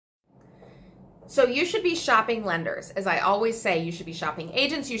So you should be shopping lenders. As I always say, you should be shopping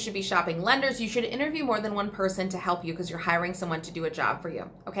agents, you should be shopping lenders, you should interview more than one person to help you because you're hiring someone to do a job for you,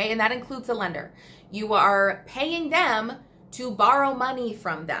 okay? And that includes a lender. You are paying them to borrow money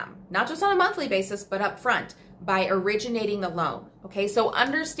from them, not just on a monthly basis, but up front by originating the loan, okay? So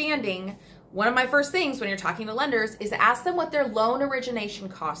understanding, one of my first things when you're talking to lenders is ask them what their loan origination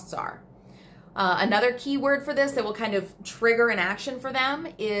costs are. Another key word for this that will kind of trigger an action for them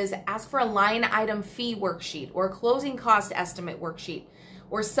is ask for a line item fee worksheet or a closing cost estimate worksheet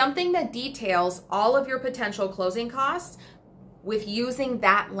or something that details all of your potential closing costs with using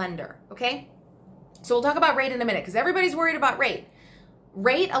that lender, okay? So we'll talk about rate in a minute because everybody's worried about rate.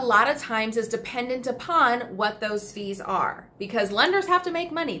 Rate a lot of times is dependent upon what those fees are because lenders have to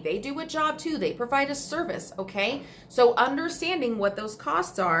make money. They do a job too. They provide a service, okay? So understanding what those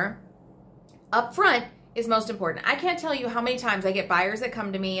costs are up front is most important. I can't tell you how many times I get buyers that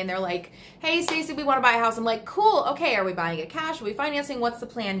come to me and they're like, hey, Stacie, we want to buy a house. I'm like, cool. Okay. Are we buying it cash? Are we financing? What's the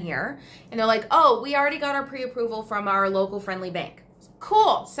plan here? And they're like, oh, we already got our pre-approval from our local friendly bank.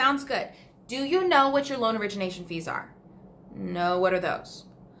 Cool. Sounds good. Do you know what your loan origination fees are? No. What are those?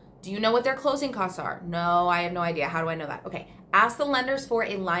 Do you know what their closing costs are? No, I have no idea. How do I know that? Okay. Ask the lenders for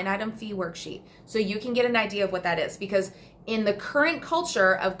a line item fee worksheet so you can get an idea of what that is because in the current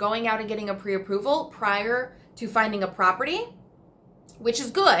culture of going out and getting a pre-approval prior to finding a property, which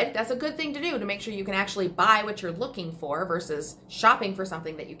is good, that's a good thing to do to make sure you can actually buy what you're looking for versus shopping for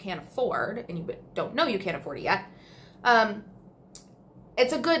something that you can't afford and you don't know you can't afford it yet.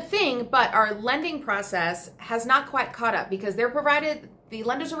 It's a good thing, but our lending process has not quite caught up because the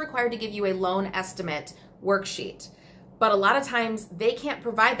lenders are required to give you a loan estimate worksheet. But a lot of times they can't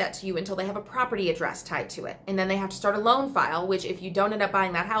provide that to you until they have a property address tied to it. And then they have to start a loan file, which if you don't end up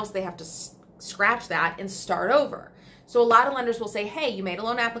buying that house, they have to scratch that and start over. So a lot of lenders will say, hey, you made a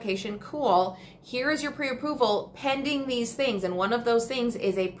loan application, cool. Here is your pre-approval pending these things. And one of those things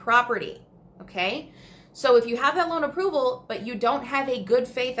is a property, okay? So if you have that loan approval, but you don't have a good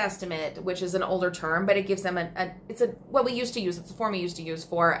faith estimate, which is an older term, but it gives them it's a form we used to use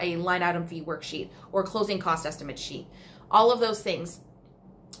for a line item fee worksheet or closing cost estimate sheet. All of those things.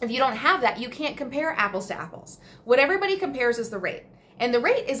 If you don't have that, you can't compare apples to apples. What everybody compares is the rate. And the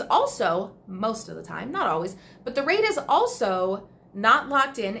rate is also, most of the time, not always, but the rate is also not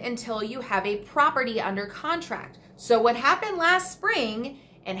locked in until you have a property under contract. So what happened last spring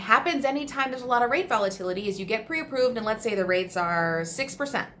and happens anytime there's a lot of rate volatility is you get pre-approved and let's say the rates are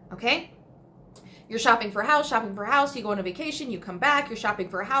 6%, okay? You're shopping for a house, you go on a vacation, you come back, you're shopping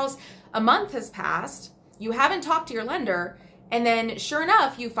for a house. A month has passed, you haven't talked to your lender, and then sure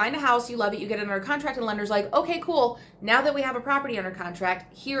enough, you find a house, you love it, you get it under contract, and the lender's like, okay, cool, now that we have a property under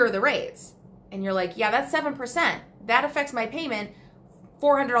contract, here are the rates. And you're like, yeah, that's 7%. That affects my payment,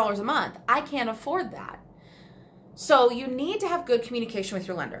 $400 a month. I can't afford that. So you need to have good communication with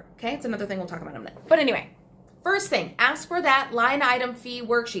your lender, okay? It's another thing we'll talk about in a minute. But anyway, first thing, ask for that line item fee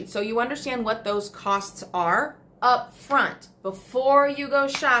worksheet so you understand what those costs are up front before you go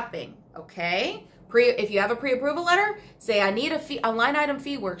shopping, okay? If you have a pre-approval letter, say I need a line item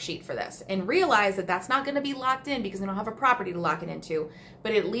fee worksheet for this and realize that that's not going to be locked in because they don't have a property to lock it into,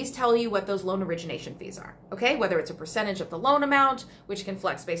 but at least tell you what those loan origination fees are, okay? Whether it's a percentage of the loan amount, which can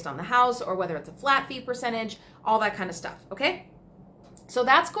flex based on the house, or whether it's a flat fee percentage, all that kind of stuff, okay? So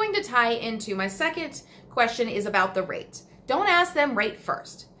that's going to tie into my second question is about the rate. Don't ask them rate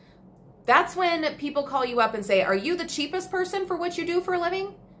first. That's when people call you up and say, are you the cheapest person for what you do for a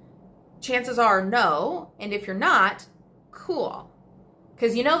living? Chances are no, and if you're not, cool.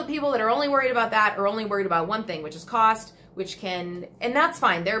 Because you know the people that are only worried about that are only worried about one thing, which is cost, and that's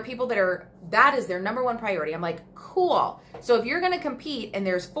fine. There are people that is their number one priority. I'm like, cool. So if you're going to compete and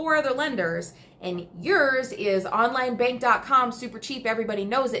there's 4 other lenders and yours is onlinebank.com, super cheap, everybody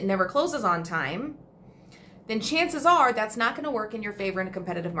knows it, never closes on time, then chances are that's not going to work in your favor in a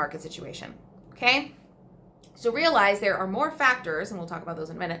competitive market situation, okay? So realize there are more factors, and we'll talk about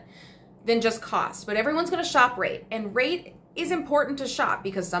those in a minute, than just cost. But everyone's going to shop rate. And rate is important to shop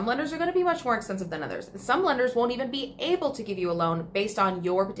because some lenders are going to be much more expensive than others. Some lenders won't even be able to give you a loan based on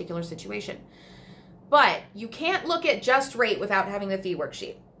your particular situation. But you can't look at just rate without having the fee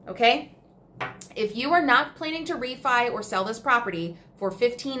worksheet, okay? If you are not planning to refi or sell this property for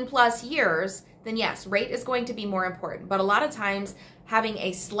 15 plus years, then yes, rate is going to be more important. But a lot of times having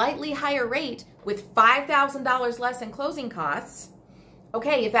a slightly higher rate with $5,000 less in closing costs,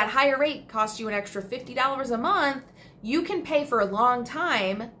 okay, if that higher rate costs you an extra $50 a month, you can pay for a long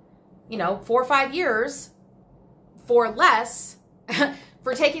time, 4 or 5 years for less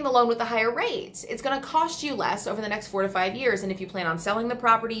for taking the loan with the higher rate. It's going to cost you less over the next 4 to 5 years. And if you plan on selling the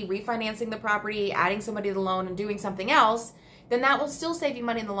property, refinancing the property, adding somebody to the loan, and doing something else, then that will still save you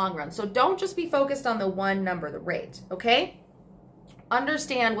money in the long run. So don't just be focused on the one number, the rate, okay?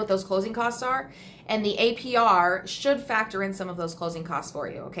 Understand what those closing costs are, and the APR should factor in some of those closing costs for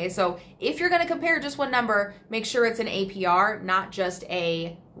you, okay? So if you're going to compare just one number, make sure it's an APR, not just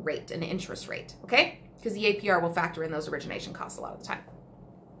a rate, an interest rate, okay? Because the APR will factor in those origination costs a lot of the time.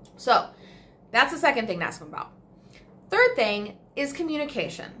 So that's the second thing to ask them about. Third thing is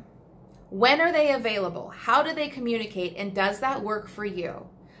communication. When are they available? How do they communicate? And does that work for you?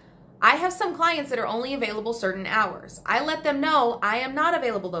 I have some clients that are only available certain hours. I let them know I am not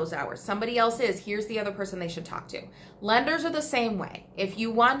available those hours. Somebody else is. Here's the other person they should talk to. Lenders are the same way. If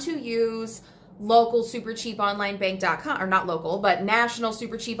you want to use local supercheaponlinebank.com, or not local, but national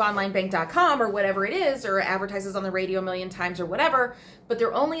supercheaponlinebank.com or whatever it is, or advertises on the radio a million times or whatever, but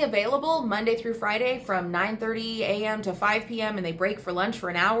they're only available Monday through Friday from 9:30 a.m. to 5 p.m. and they break for lunch for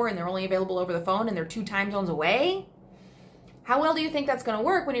an hour and they're only available over the phone and they're 2 time zones away. How well do you think that's going to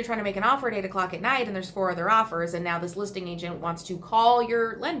work when you're trying to make an offer at 8 o'clock at night and there's 4 other offers, and now this listing agent wants to call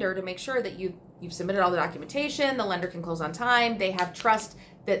your lender to make sure that you've submitted all the documentation, the lender can close on time, they have trust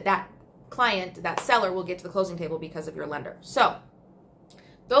that that client, that seller, will get to the closing table because of your lender. So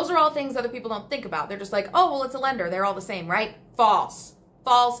those are all things other people don't think about. They're just like, oh, well, it's a lender. They're all the same, right? False.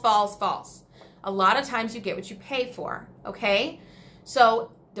 False, false, false. A lot of times you get what you pay for, okay?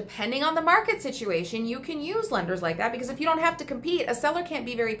 So depending on the market situation, you can use lenders like that, because if you don't have to compete, a seller can't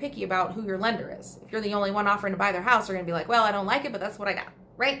be very picky about who your lender is. If you're the only one offering to buy their house, they're going to be like, well, I don't like it, but that's what I got,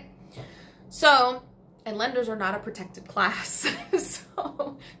 right? So, and lenders are not a protected class.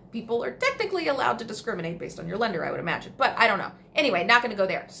 So people are technically allowed to discriminate based on your lender, I would imagine. But I don't know. Anyway, not going to go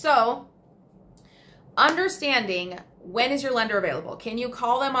there. So understanding when is your lender available. Can you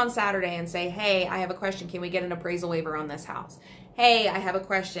call them on Saturday and say, hey, I have a question. Can we get an appraisal waiver on this house? Hey, I have a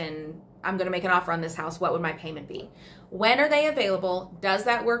question. I'm going to make an offer on this house. What would my payment be? When are they available? Does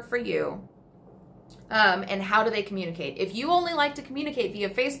that work for you? And how do they communicate? If you only like to communicate via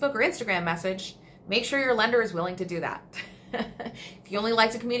Facebook or Instagram message, make sure your lender is willing to do that. If you only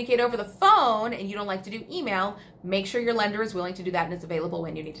like to communicate over the phone and you don't like to do email, make sure your lender is willing to do that and is available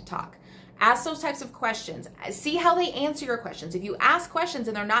when you need to talk. Ask those types of questions. See how they answer your questions. If you ask questions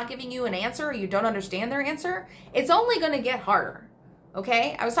and they're not giving you an answer, or you don't understand their answer, it's only going to get harder.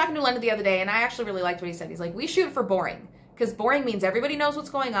 Okay? I was talking to a lender the other day and I actually really liked what he said. He's like, we shoot for boring, because boring means everybody knows what's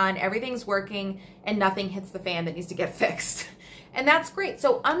going on, everything's working, and nothing hits the fan that needs to get fixed. And that's great.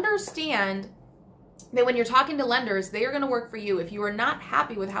 So understand that when you're talking to lenders, they are going to work for you. If you are not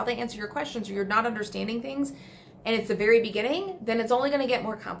happy with how they answer your questions, or you're not understanding things, and it's the very beginning, then it's only going to get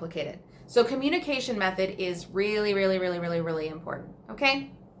more complicated. So communication method is really, really, really, really, really important.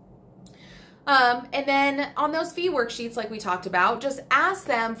 Okay? And then on those fee worksheets, like we talked about, just ask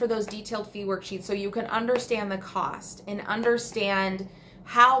them for those detailed fee worksheets so you can understand the cost and understand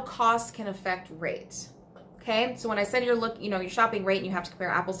how costs can affect rate. Okay, so when I said you're shopping rate and you have to compare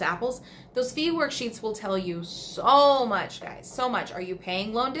apples to apples, those fee worksheets will tell you so much, guys, so much. Are you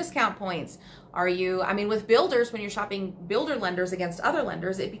paying loan discount points? Are you, with builders, when you're shopping builder lenders against other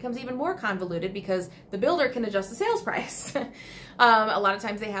lenders, it becomes even more convoluted because the builder can adjust the sales price. A lot of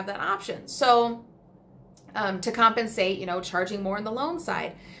times they have that option. So to compensate, charging more on the loan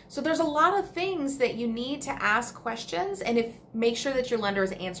side. So there's a lot of things that you need to ask questions, and make sure that your lender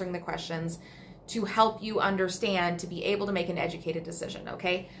is answering the questions to help you understand, to be able to make an educated decision,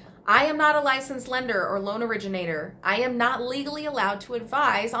 okay? I am not a licensed lender or loan originator. I am not legally allowed to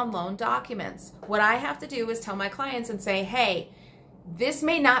advise on loan documents. What I have to do is tell my clients and say, hey, this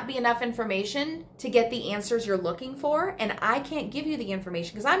may not be enough information to get the answers you're looking for, and I can't give you the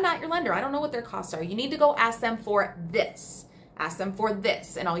information because I'm not your lender. I don't know what their costs are. You need to go ask them for this. Ask them for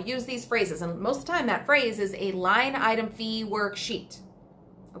this, and I'll use these phrases. And most of the time, that phrase is a line item fee worksheet,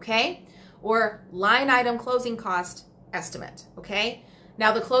 okay? Or line item closing cost estimate, okay?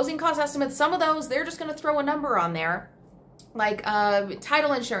 Now the closing cost estimates, some of those, they're just gonna throw a number on there. Like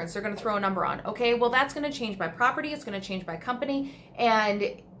title insurance, they're gonna throw a number on. Okay, well that's gonna change by property, it's gonna change by company,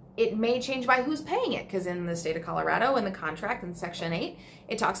 and it may change by who's paying it, because in the state of Colorado, in the contract in Section 8,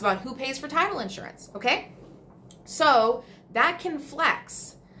 it talks about who pays for title insurance, okay? So that can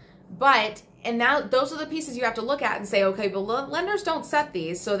flex, and now those are the pieces you have to look at and say, okay, well, lenders don't set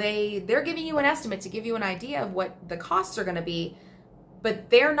these, so they're giving you an estimate to give you an idea of what the costs are going to be,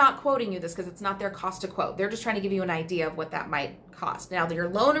 but they're not quoting you this because it's not their cost to quote. They're just trying to give you an idea of what that might cost. Now, your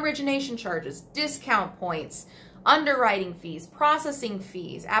loan origination charges, discount points, underwriting fees, processing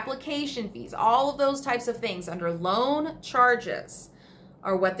fees, application fees, all of those types of things under loan charges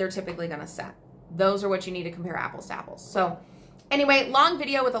are what they're typically going to set. Those are what you need to compare apples to apples. So anyway, long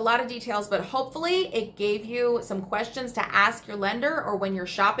video with a lot of details, but hopefully it gave you some questions to ask your lender or when you're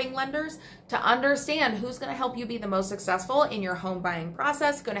shopping lenders to understand who's going to help you be the most successful in your home buying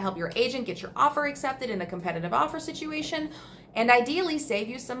process, going to help your agent get your offer accepted in a competitive offer situation, and ideally save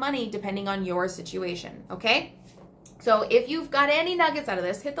you some money depending on your situation, okay? So if you've got any nuggets out of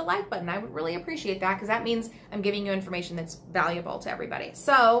this, hit the like button. I would really appreciate that because that means I'm giving you information that's valuable to everybody.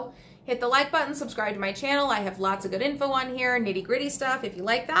 So hit the like button, subscribe to my channel. I have lots of good info on here, nitty gritty stuff if you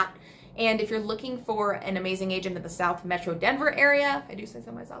like that. And if you're looking for an amazing agent in the South Metro Denver area, if I do say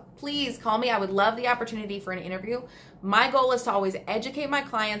so myself, please call me. I would love the opportunity for an interview. My goal is to always educate my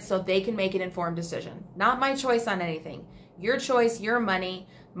clients so they can make an informed decision. Not my choice on anything. Your choice, your money.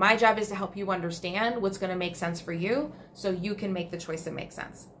 My job is to help you understand what's going to make sense for you so you can make the choice that makes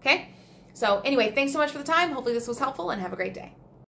sense. Okay? So anyway, thanks so much for the time. Hopefully this was helpful and have a great day.